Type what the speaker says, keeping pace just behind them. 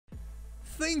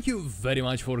Thank you very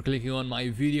much for clicking on my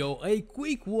video. A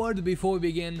quick word before we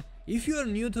begin. If you are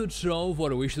new to Trove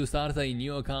or wish to start a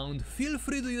new account, feel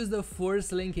free to use the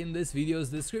first link in this video's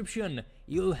description.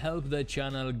 You'll help the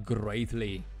channel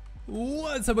greatly.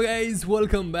 What's up guys,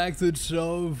 welcome back to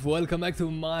Trove, welcome back to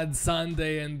Mod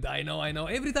Sunday. And I know,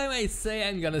 every time I say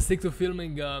I'm gonna stick to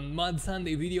filming Mod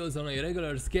Sunday videos on a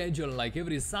regular schedule like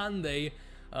every Sunday,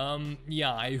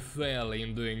 yeah, I fail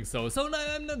in doing so. So now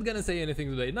I'm not gonna say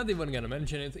anything today, not even gonna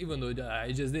mention it, even though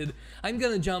I just did. I'm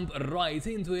gonna jump right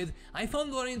into it. I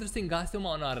found one interesting costume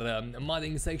on our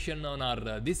modding section on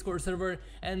our Discord server,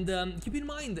 and keep in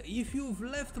mind, if you've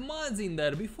left mods in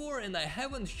there before and I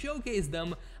haven't showcased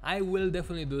them, I will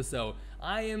definitely do so.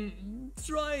 I am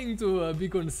trying to be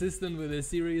consistent with the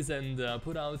series and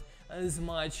put out as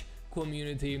much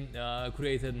community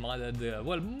created modded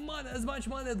as much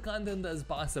modded content as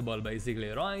possible, basically,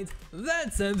 right?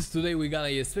 That said, today we got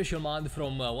a special mod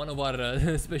from one of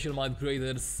our special mod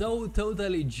creators, So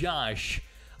Totally Josh.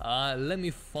 Let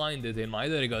me find it in my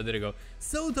there you go.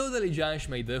 So Totally Josh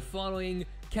made the following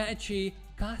catchy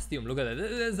costume. Look at that.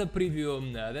 There's a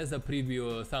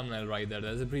preview thumbnail right there.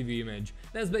 There's a preview image.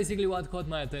 That's basically what caught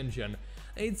my attention.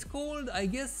 It's called, I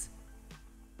guess,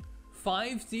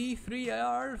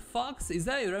 5T3R Fox. Is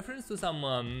that a reference to some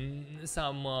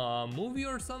movie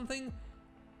or something?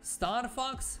 Star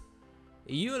Fox?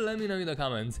 You let me know in the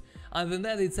comments. Other than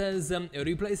that, it says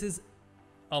replaces.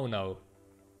 Oh no.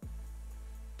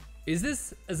 Is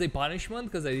this as a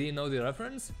punishment because I didn't know the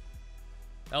reference?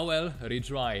 Oh well,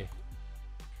 retry.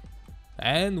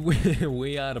 And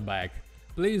we are back.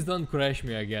 Please don't crash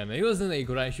me again. It wasn't a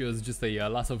crash, it was just a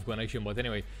loss of connection. But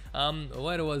anyway,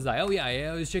 where was I? Oh yeah,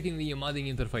 I was checking the modding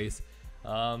interface.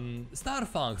 Star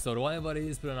Fox, or whatever it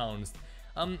is pronounced.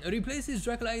 Replaces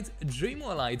Dracolite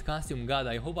Dreamolite costume. God,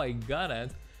 I hope I got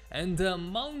it. And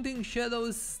Mounting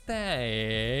Shadows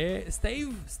Stave?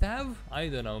 I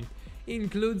don't know.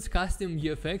 Includes costume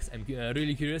VFX. I'm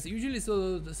really curious. Usually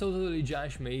So Totally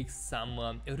Josh makes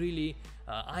some really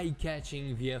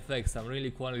eye-catching VFX, some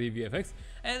really quality VFX.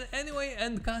 And anyway,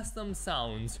 and custom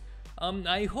sounds.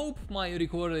 I hope my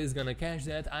recorder is gonna catch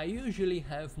that. I usually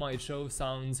have my Trove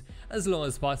sounds as low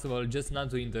as possible, just not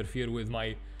to interfere with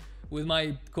my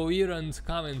coherent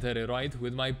commentary, right?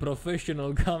 With my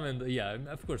professional comment. Yeah,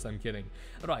 of course I'm kidding.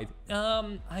 Right.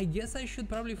 I guess I should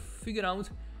probably figure out.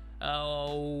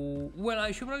 Well,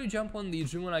 I should probably jump on the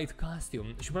Dreamolite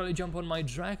costume. I should probably jump on my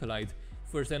Dracolite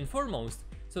first and foremost.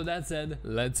 So that said,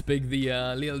 let's pick the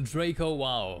little Draco.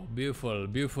 Wow,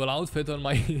 beautiful outfit on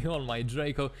my on my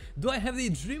Draco. Do I have the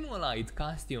Dreamolite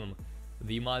costume?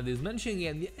 The mod is mentioning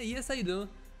it. Yes, I do.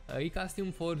 A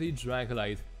costume for the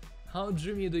Dracolite. How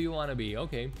dreamy do you wanna be?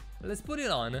 Okay, let's put it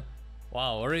on.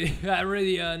 Wow, I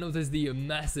already noticed the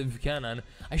massive cannon.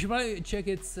 I should probably check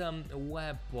its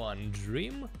weapon.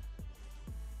 Dream?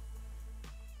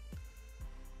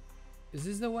 Is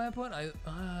this the weapon?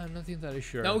 I'm not entirely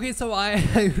sure. Okay, so I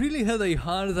really had a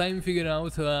hard time figuring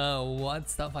out what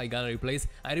stuff I gotta replace.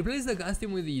 I replaced the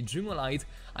costume with the Dreamolite.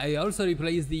 I also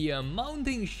replaced the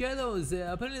Mounting Shadows.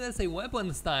 Apparently that's a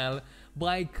weapon style, but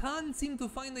I can't seem to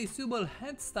find a suitable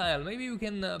head style. Maybe we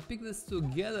can pick this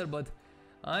together, but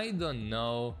I don't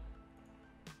know.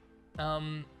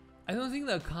 I don't think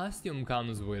the costume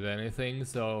comes with anything,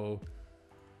 so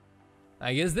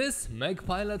I guess this mech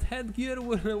pilot headgear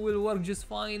will work just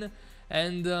fine.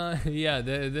 And yeah,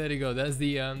 there you go. That's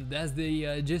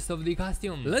the gist of the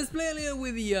costume. Let's play a little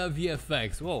with the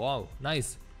VFX. Whoa, wow,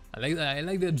 nice. I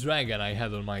like the dragon I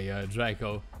had on my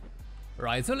Draco.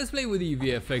 Right, so let's play with the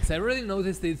VFX. I already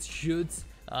noticed it shoots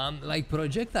like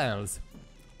projectiles,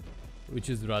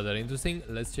 which is rather interesting.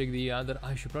 Let's check the other.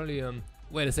 I should probably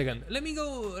wait a second. Let me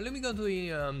go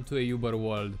to a Uber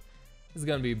world. It's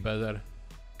gonna be better.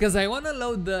 Cause I wanna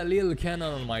load the little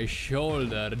cannon on my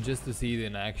shoulder just to see it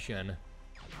in action.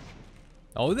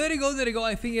 Oh, there you go.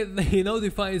 I think it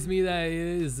notifies me that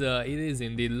it is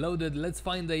indeed loaded. Let's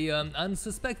find a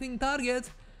unsuspecting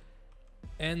target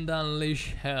and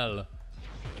unleash hell.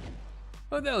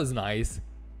 Oh, that was nice.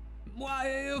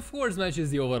 Why, of course, matches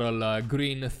the overall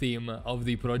green theme of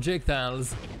the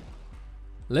projectiles.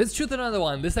 Let's shoot another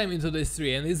one. This time into this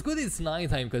tree, and it's good it's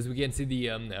nighttime because we can see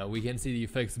the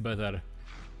effects better.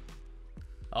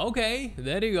 Okay,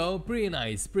 there you go. Pretty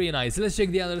nice. Let's check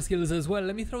the other skills as well.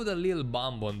 Let me throw the little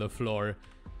bomb on the floor.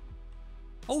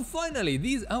 Oh, finally,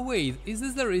 these. Oh wait, is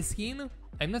this the reskin?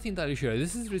 I'm not entirely sure.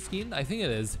 This is reskin? I think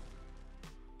it is.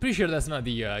 Pretty sure that's not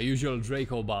the usual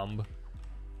Draco bomb.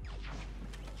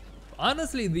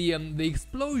 Honestly, the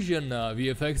explosion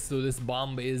VFX to this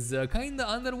bomb is kinda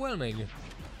underwhelming.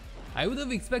 I would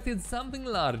have expected something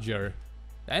larger.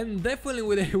 And definitely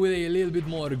with a little bit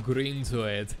more green to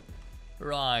it.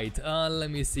 Right,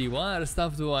 let me see, what other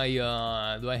stuff do I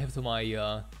have to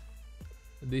my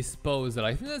disposal?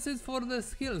 I think that's it for the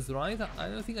skills, right? I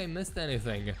don't think I missed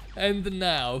anything. And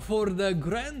now, for the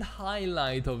grand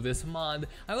highlight of this mod,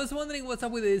 I was wondering what's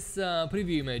up with this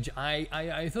preview image.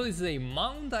 I thought it's a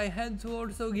mount I had to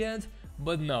also get,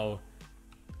 but no.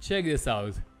 Check this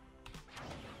out.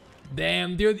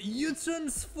 Damn, dude, you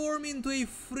transform into a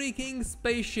freaking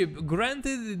spaceship.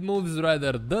 Granted, it moves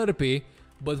rather derpy,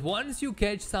 but once you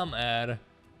catch some air,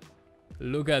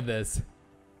 look at this.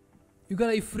 You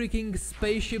got a freaking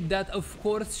spaceship that, of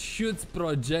course, shoots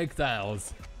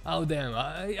projectiles. Oh, damn.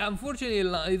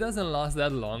 Unfortunately, it doesn't last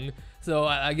that long, so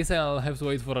I guess I'll have to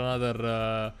wait for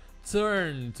another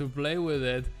turn to play with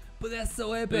it. But that's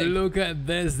so epic. Look at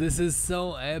this. This is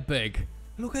so epic.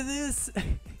 Look at this.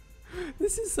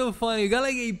 This is so funny. You got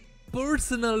like a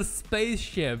personal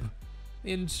spaceship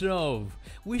in Trove.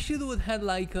 Wish it would have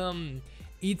like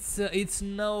its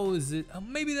nose.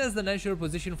 Maybe that's the natural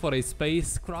position for a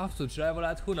spacecraft to travel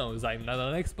at. Who knows? I'm not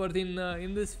an expert in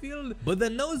this field. But the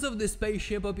nose of the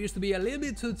spaceship appears to be a little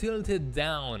bit too tilted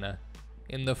down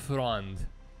in the front.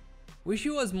 Wish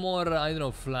it was more, I don't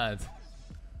know, flat.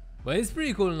 But it's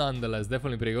pretty cool nonetheless,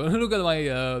 definitely pretty cool. Look at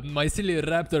my my silly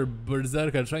raptor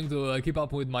berserker trying to keep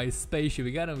up with my spaceship.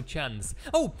 We got no chance.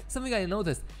 Oh, something I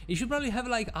noticed. It should probably have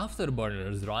like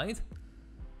afterburners, right?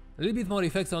 A little bit more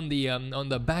effects on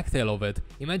the back tail of it.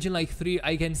 Imagine like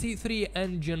I can see 3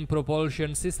 engine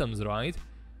propulsion systems, right?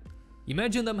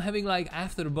 Imagine them having like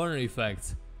afterburner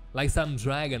effects, like some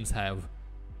dragons have.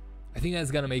 I think that's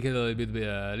gonna make it a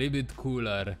little bit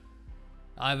cooler.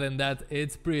 Other than that,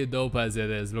 it's pretty dope as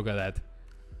it is. Look at that.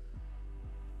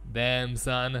 Damn,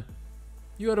 son.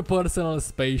 Your personal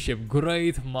spaceship.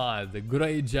 Great mod.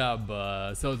 Great job.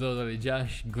 So totally,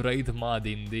 Josh. Great mod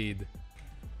indeed.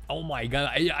 Oh my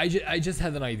god, I just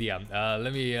had an idea.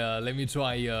 Let me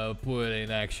try put it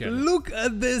in action. Look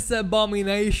at this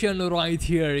abomination right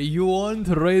here. You aren't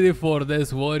ready for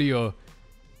this, were you?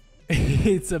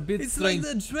 It's a bit strange.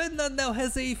 Like the Dreadnought now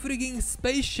has a freaking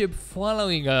spaceship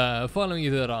following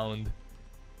it around.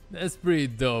 That's pretty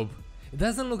dope. It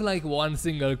doesn't look like one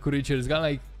single creature. It's got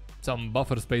like some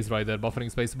buffer space right there,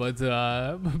 buffering space, but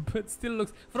still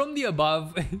looks, from the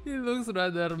above, it looks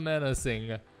rather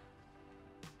menacing.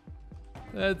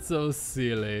 That's so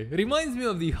silly. Reminds me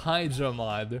of the Hydra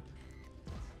mod.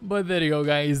 But there you go,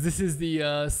 guys. This is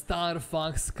the Star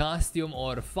Fox costume,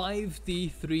 or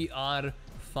 5T3R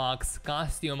Fox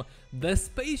costume. The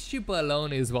spaceship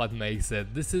alone is what makes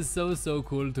it. This is so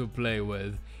cool to play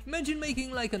with. Imagine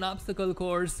making like an obstacle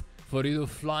course for you to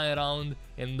fly around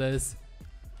in this.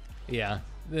 Yeah,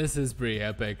 this is pretty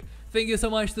epic. Thank you so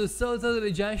much to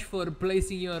Totally Josh for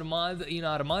placing your mod in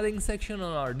our modding section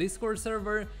on our Discord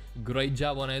server. Great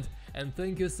job on it, and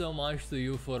thank you so much to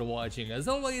you for watching. As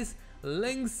always,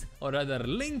 links, or rather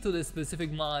link to the specific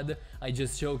mod I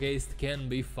just showcased, can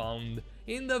be found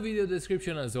in the video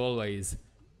description as always.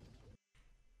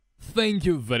 Thank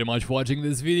you very much for watching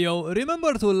this video.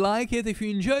 Remember to like it if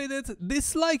you enjoyed it,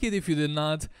 dislike it if you did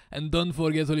not, and don't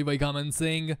forget to leave a comment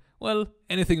saying, well,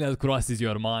 anything that crosses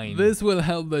your mind. This will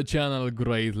help the channel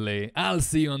greatly. I'll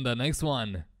see you on the next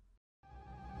one.